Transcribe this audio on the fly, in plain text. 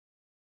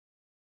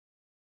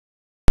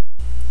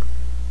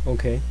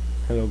Okay,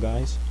 hello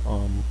guys.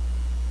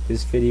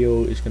 This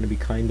video is gonna be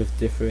kind of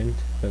different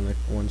than like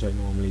ones I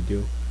normally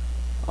do.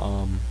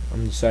 I'm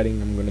deciding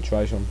I'm gonna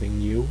try something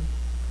new.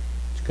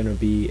 It's gonna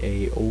be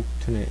a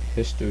alternate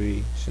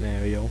history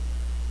scenario.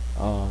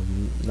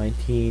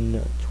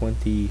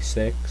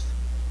 1926,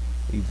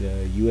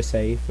 the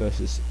USA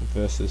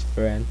versus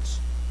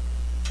France,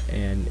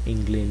 and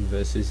England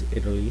versus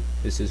Italy.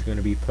 This is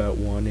gonna be part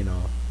one in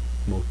a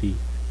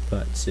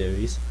multi-part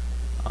series.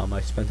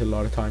 I spent a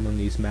lot of time on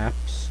these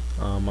maps.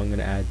 I'm going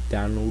to add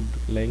download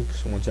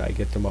links once I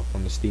get them up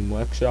on the Steam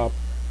Workshop,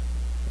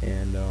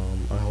 and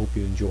I hope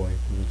you enjoy.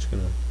 I'm just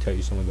going to tell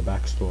you some of the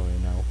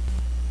backstory now.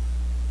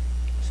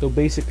 So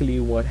basically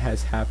what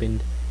has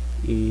happened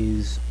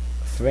is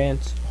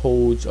France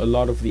holds a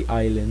lot of the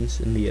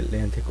islands in the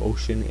Atlantic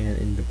Ocean and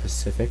in the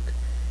Pacific,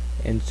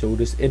 and so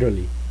does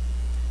Italy.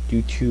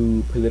 Due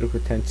to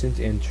political tensions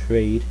and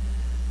trade,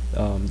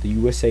 the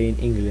USA and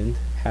England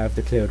have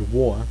declared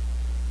war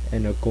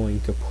and are going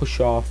to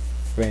push off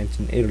France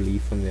and Italy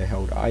from their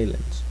held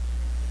islands.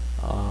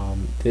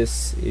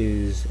 This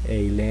is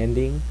a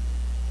landing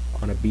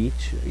on a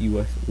beach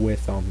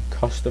with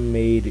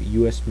custom-made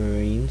U.S.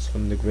 Marines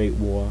from the Great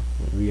War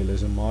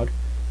realism mod,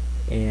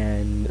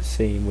 and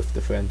same with the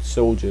French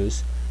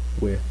soldiers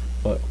with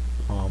the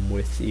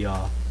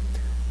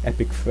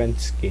epic French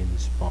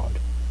skins mod.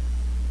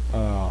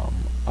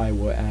 I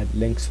will add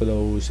links for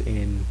those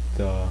in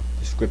the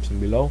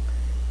description below,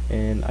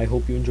 and I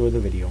hope you enjoy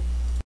the video.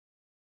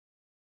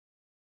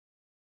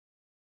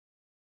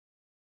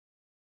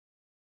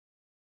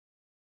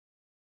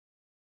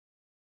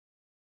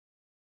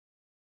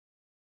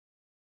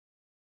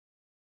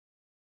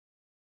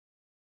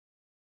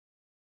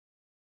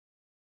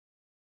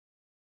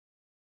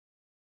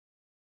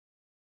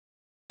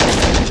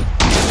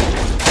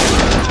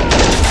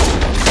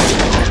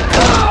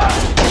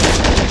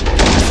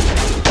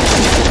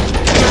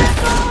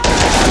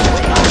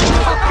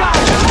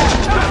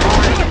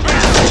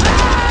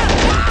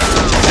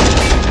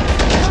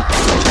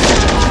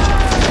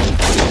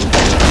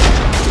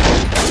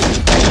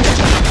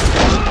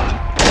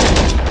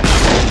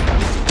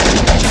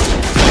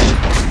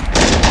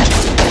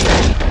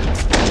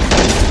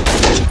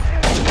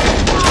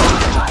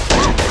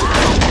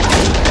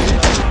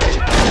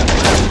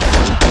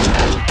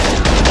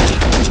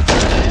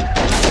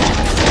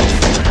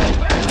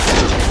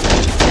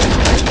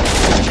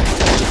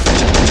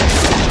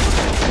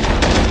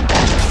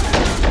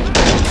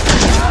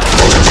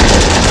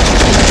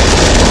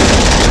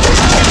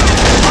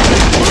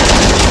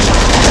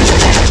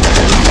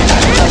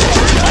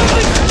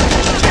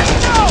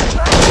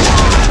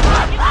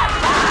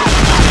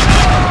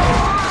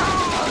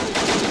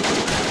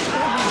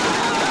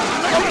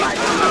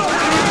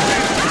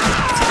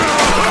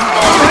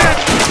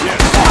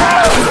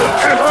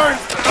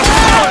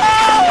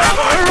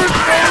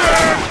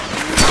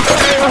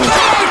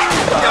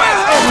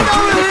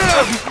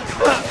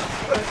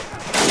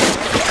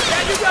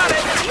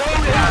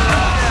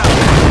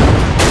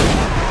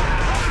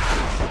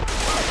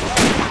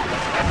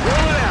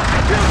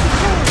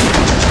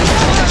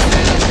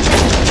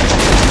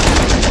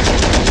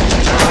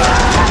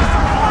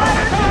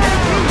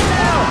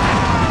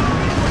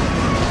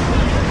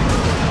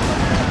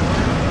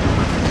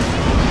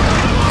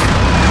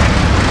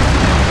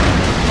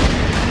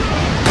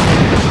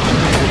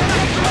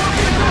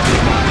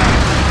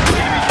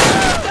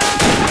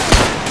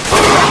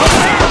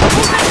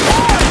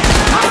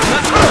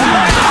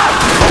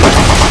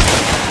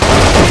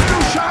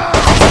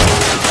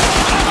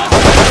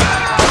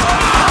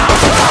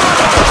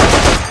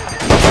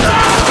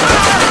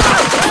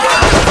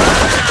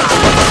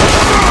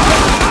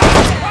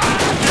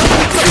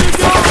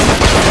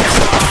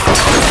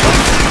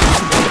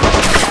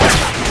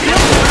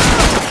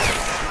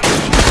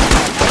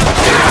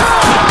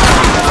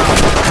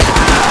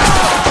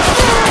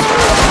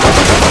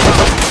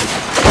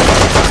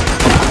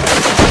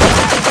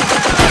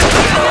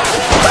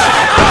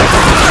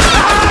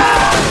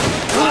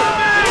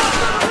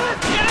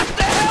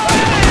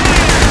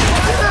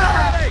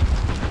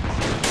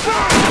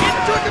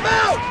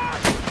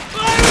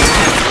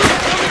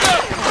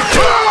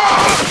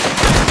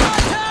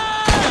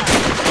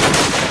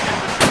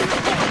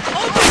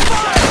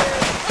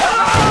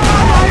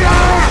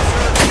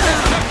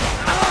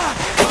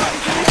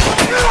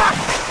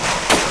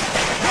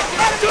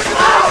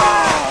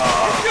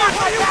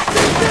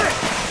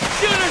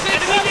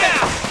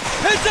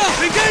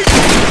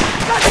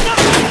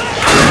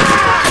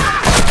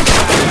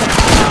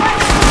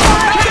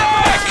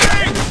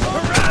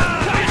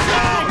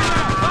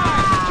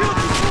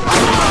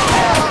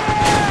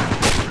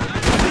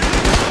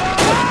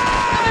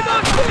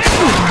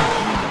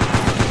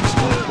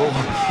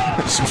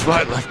 Some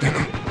light left in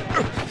him.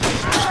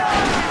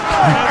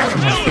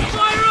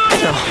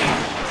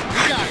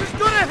 He's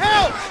gonna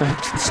help!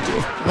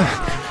 Still.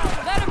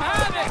 Let him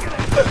have it!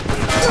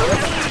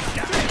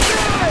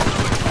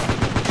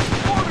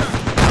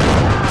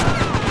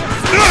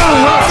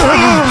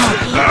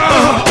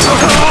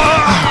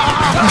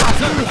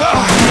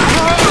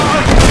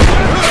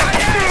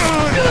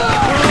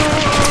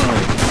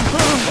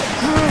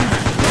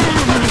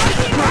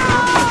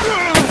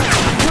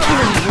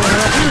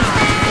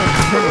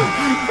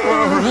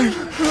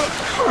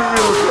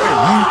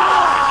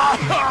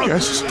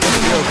 guys just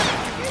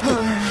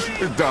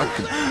the doc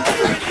can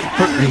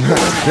put me back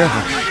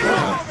together.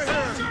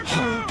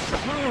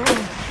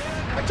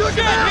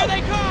 Shit, here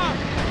they come!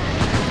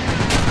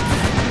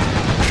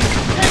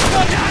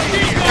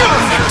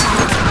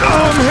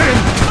 Oh,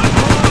 man!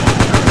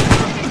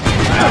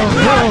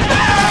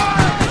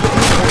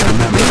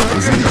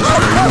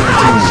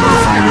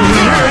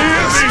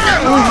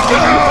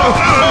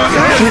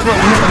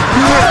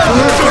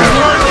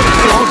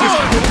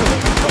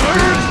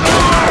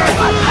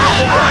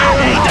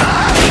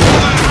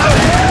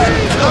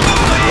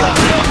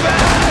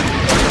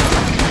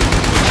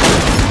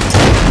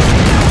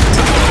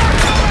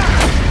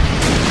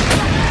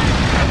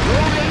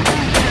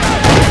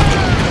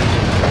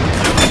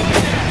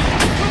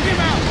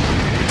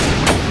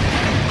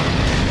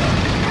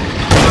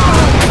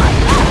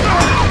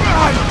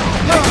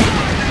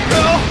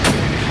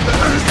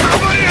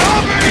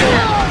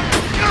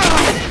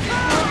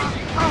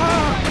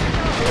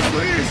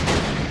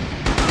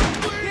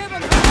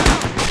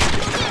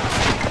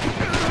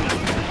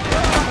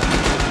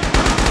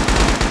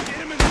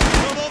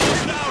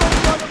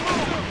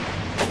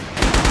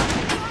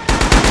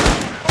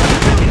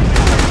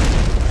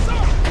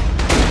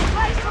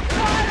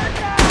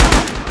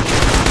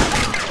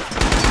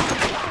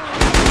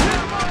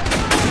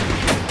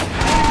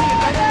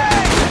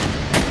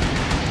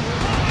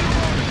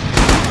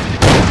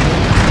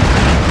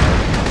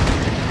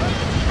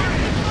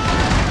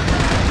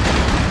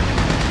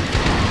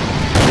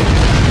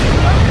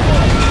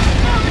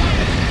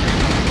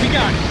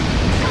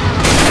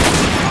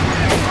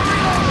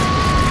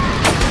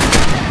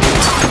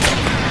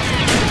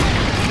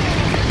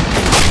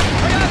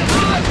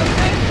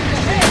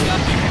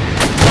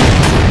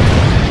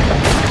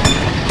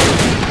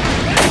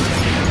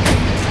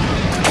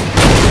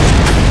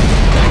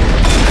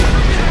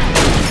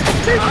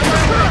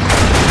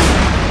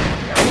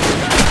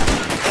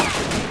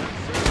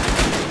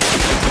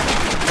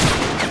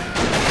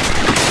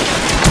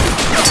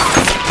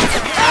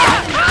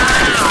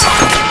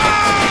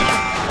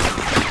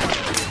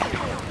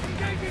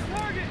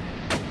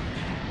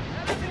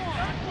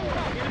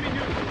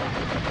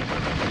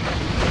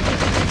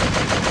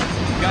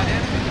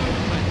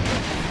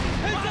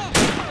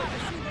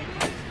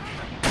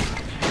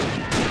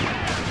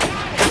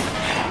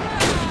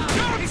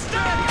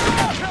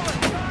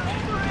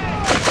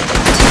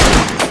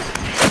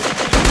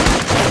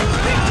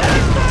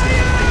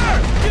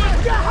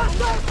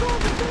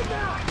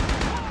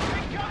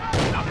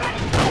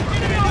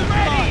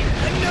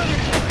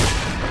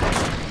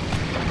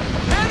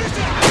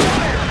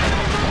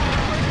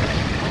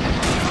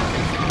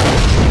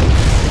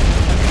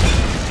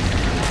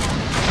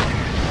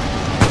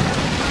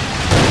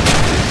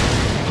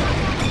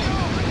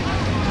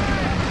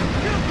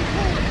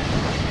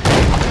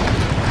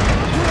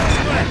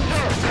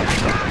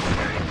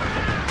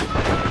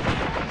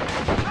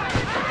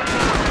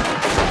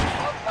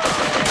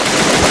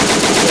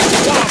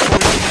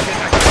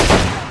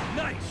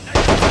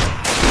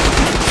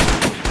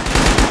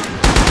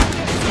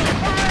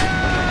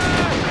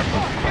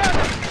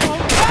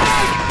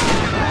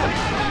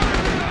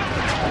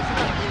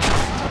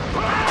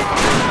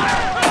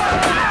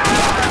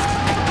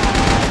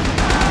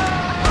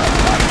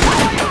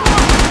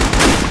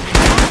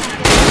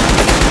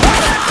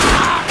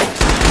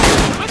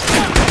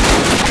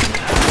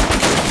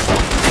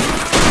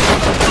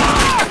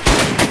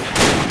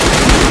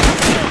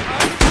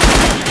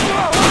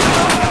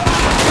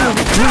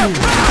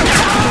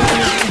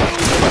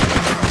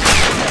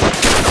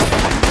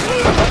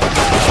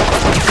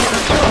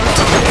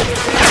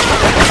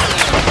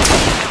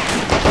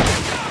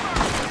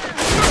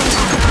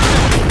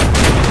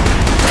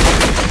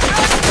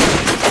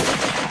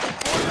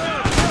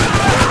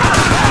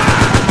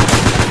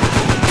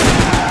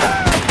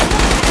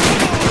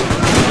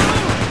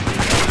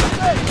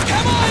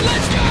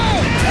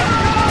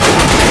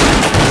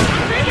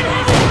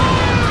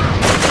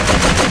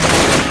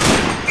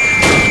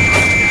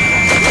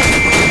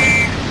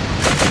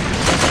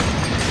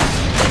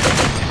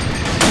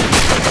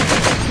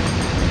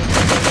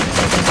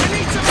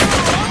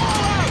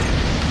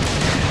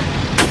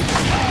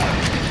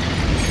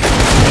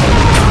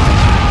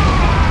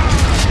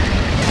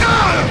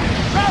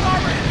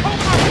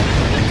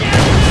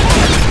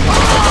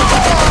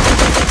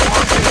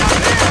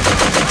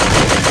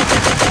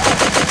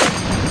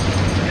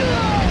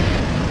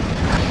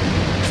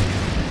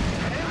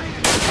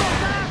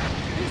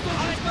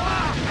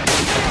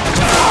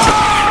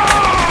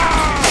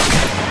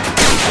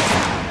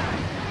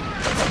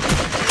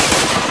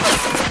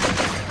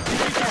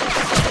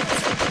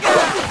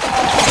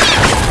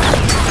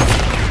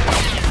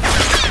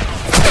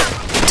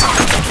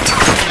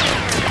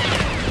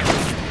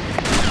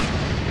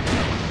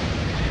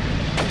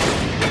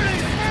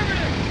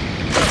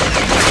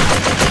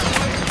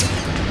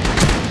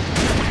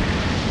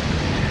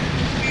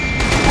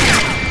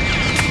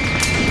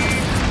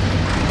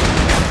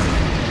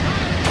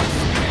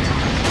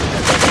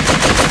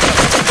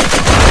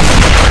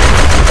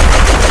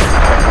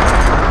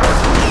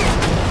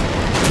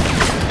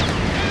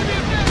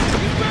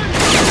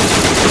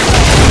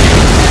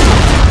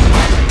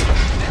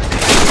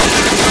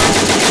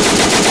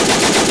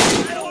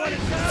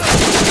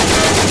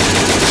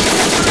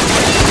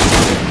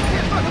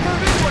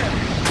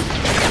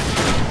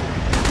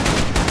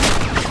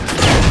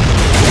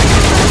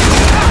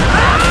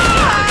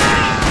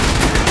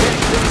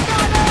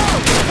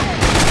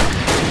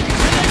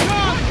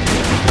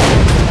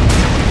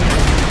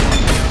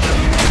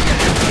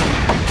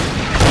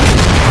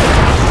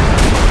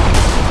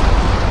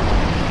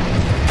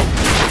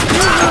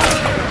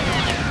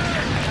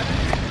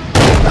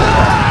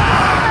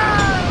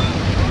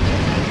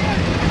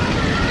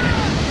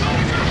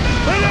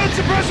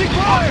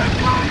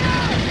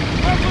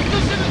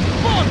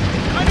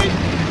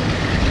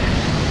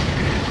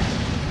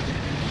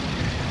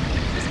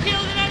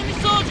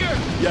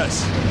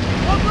 us.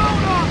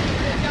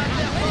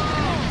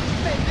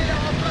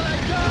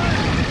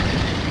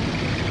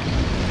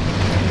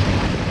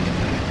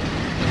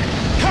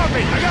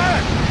 Copy! I got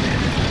it!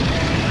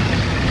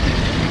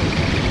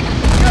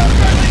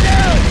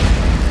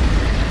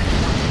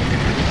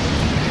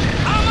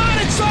 I'm on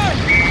it, sir!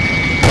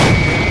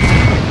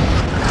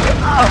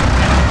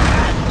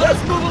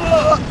 Let's move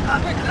along!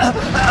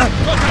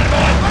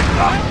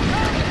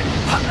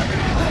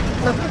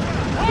 There's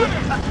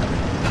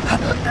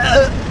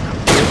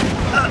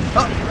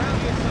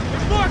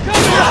more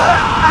coming!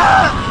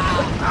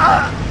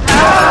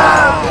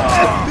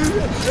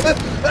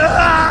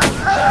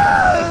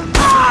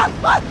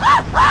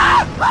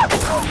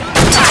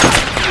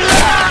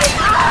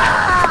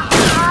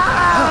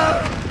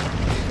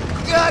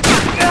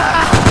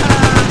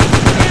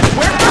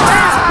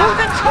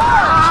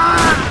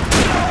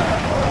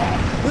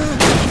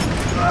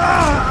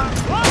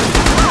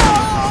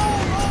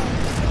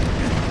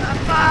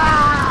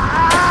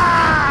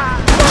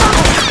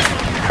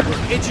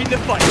 Itching to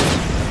fight.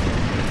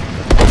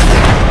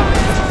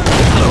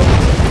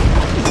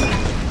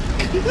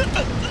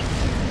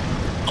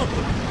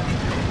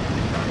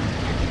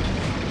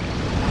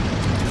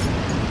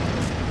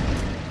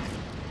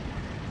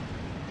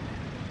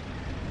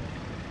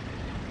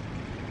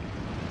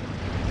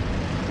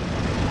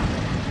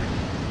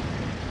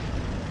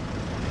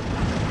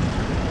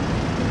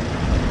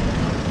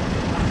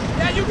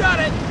 Yeah, you got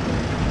it!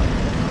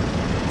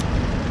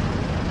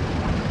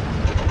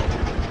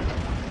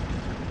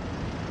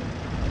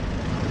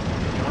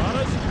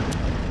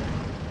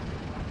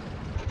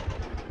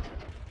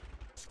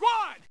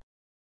 Squad!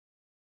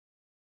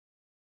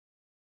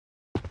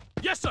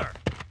 Yes, sir!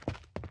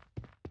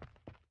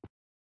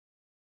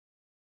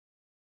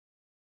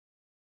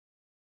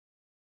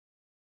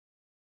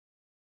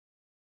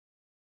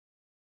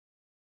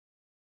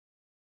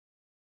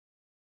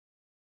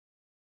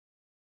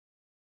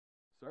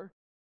 Sir?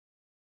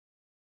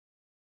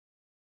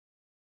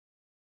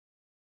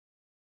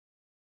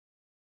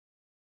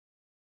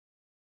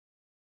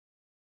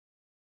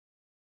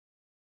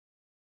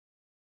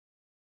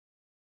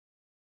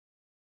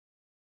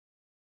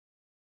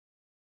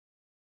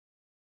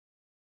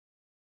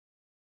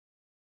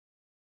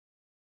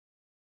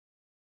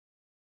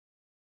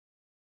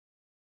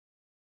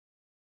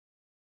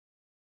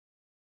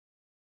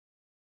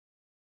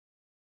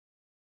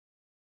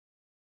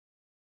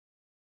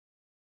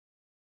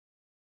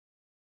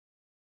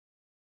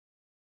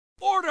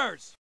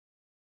 Orders!